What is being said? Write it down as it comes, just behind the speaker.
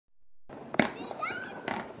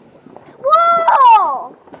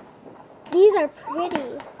are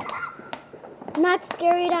pretty. Not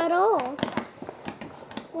scary at all.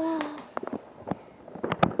 Wow.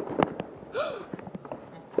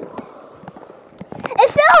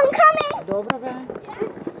 Asel, I'm coming!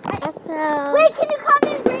 Asel. Wait, can you come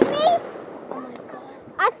and bring me? Oh my god.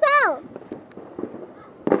 Asel!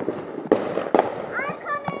 I'm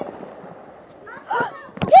coming!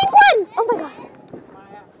 Pink one! Oh my god.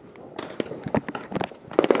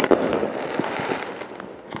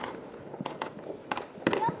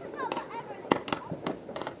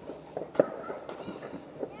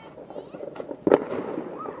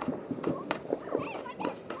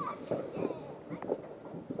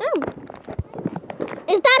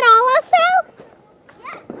 Is that all, Asel?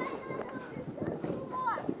 Yeah.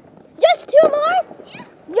 Just two more? Yeah.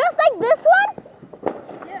 Just like this one?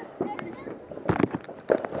 Yeah.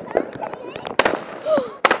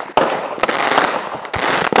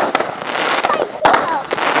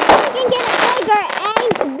 I can get it bigger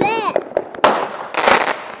and this.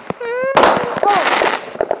 Oh,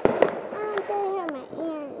 they hurt my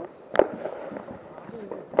ears.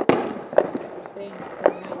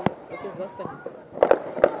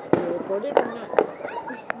 Recorded or not?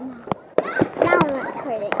 Now I'm not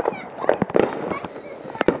recording.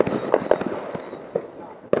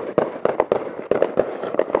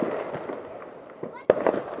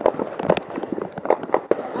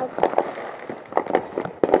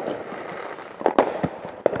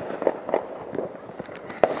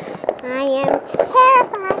 I am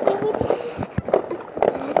terrified.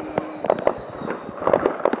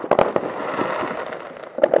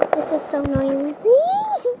 This is so noisy.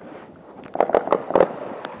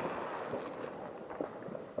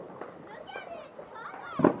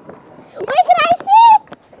 Wait, can I see?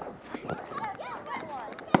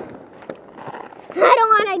 I don't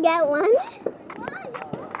want to get one.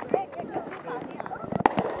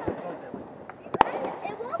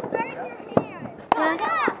 It won't burn your hand.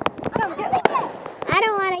 I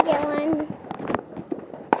don't want to get one.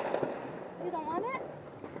 You don't want it?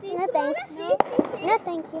 No thanks. No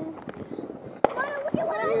thank you. Mona, look at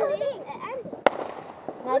what I'm holding.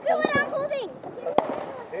 Look at what I'm holding.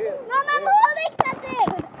 Mom, I'm holding something.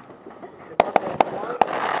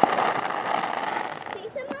 See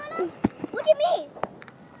some, Mona? Look at me.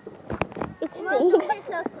 It Mom, stinks. don't get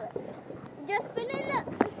close to it. Just spin it up.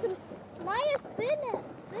 Maya, spin it.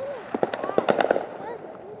 Spin it.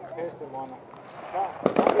 Here's Simona.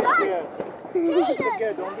 Don't be scared. It's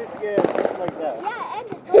okay, don't be scared. Just like that. Yeah, end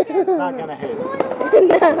it. Don't get It's not gonna hit. No.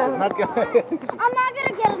 It's not gonna hit. I'm not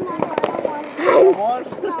gonna get another one. I don't want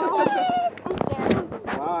it. Come on. No. I'm scared.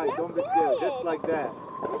 Alright, don't be scared. Just like that.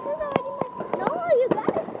 This is already my... No, you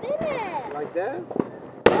gotta spin it. Like this?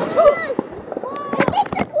 Yes. It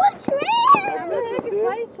makes a cool trail. Like this is it?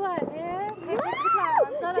 Wow.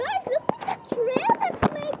 Guys, look at the trail that's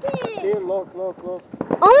making. See, look.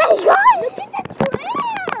 Oh my god! Look at the trail.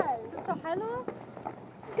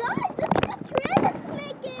 Guys, look at the trail it's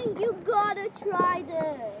making. You gotta try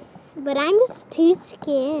this. But I'm just too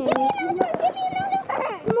scared. Give me another one.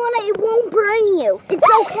 Simona, it won't burn you. It's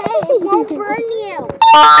okay. It won't burn you.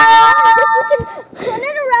 Just you can turn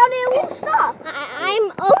it around and it won't stop.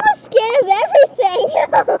 I'm almost scared of everything.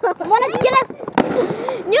 Mona, get us.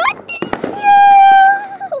 No, thank you.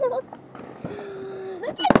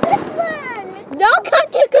 Look at this one. Don't come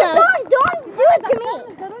too close. Don't do it to me.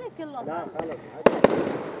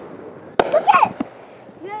 Look at.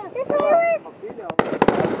 This one works.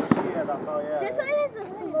 This one is a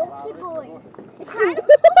smoky boy. It's kind of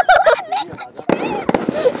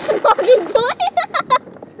Smoky boy.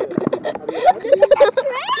 Look at the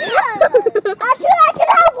trail. Actually, I can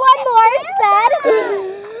have one more instead.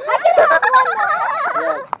 I can have one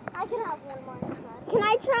more. I can have one more instead. Can I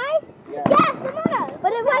try? Yes, Simona.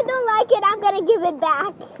 But if I don't like it, I'm gonna give it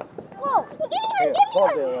back. Whoa. Give me one.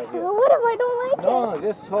 Hold it right here. What if I don't like it? No,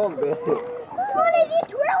 just hold it. Simona, if you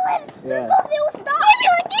twirl it in circles, Yeah. it will stop.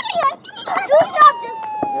 Give me one. It will stop.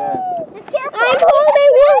 Just careful. I'm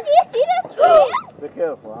holding it. Do you see the trail? Be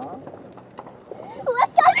careful, huh?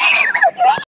 Let's go.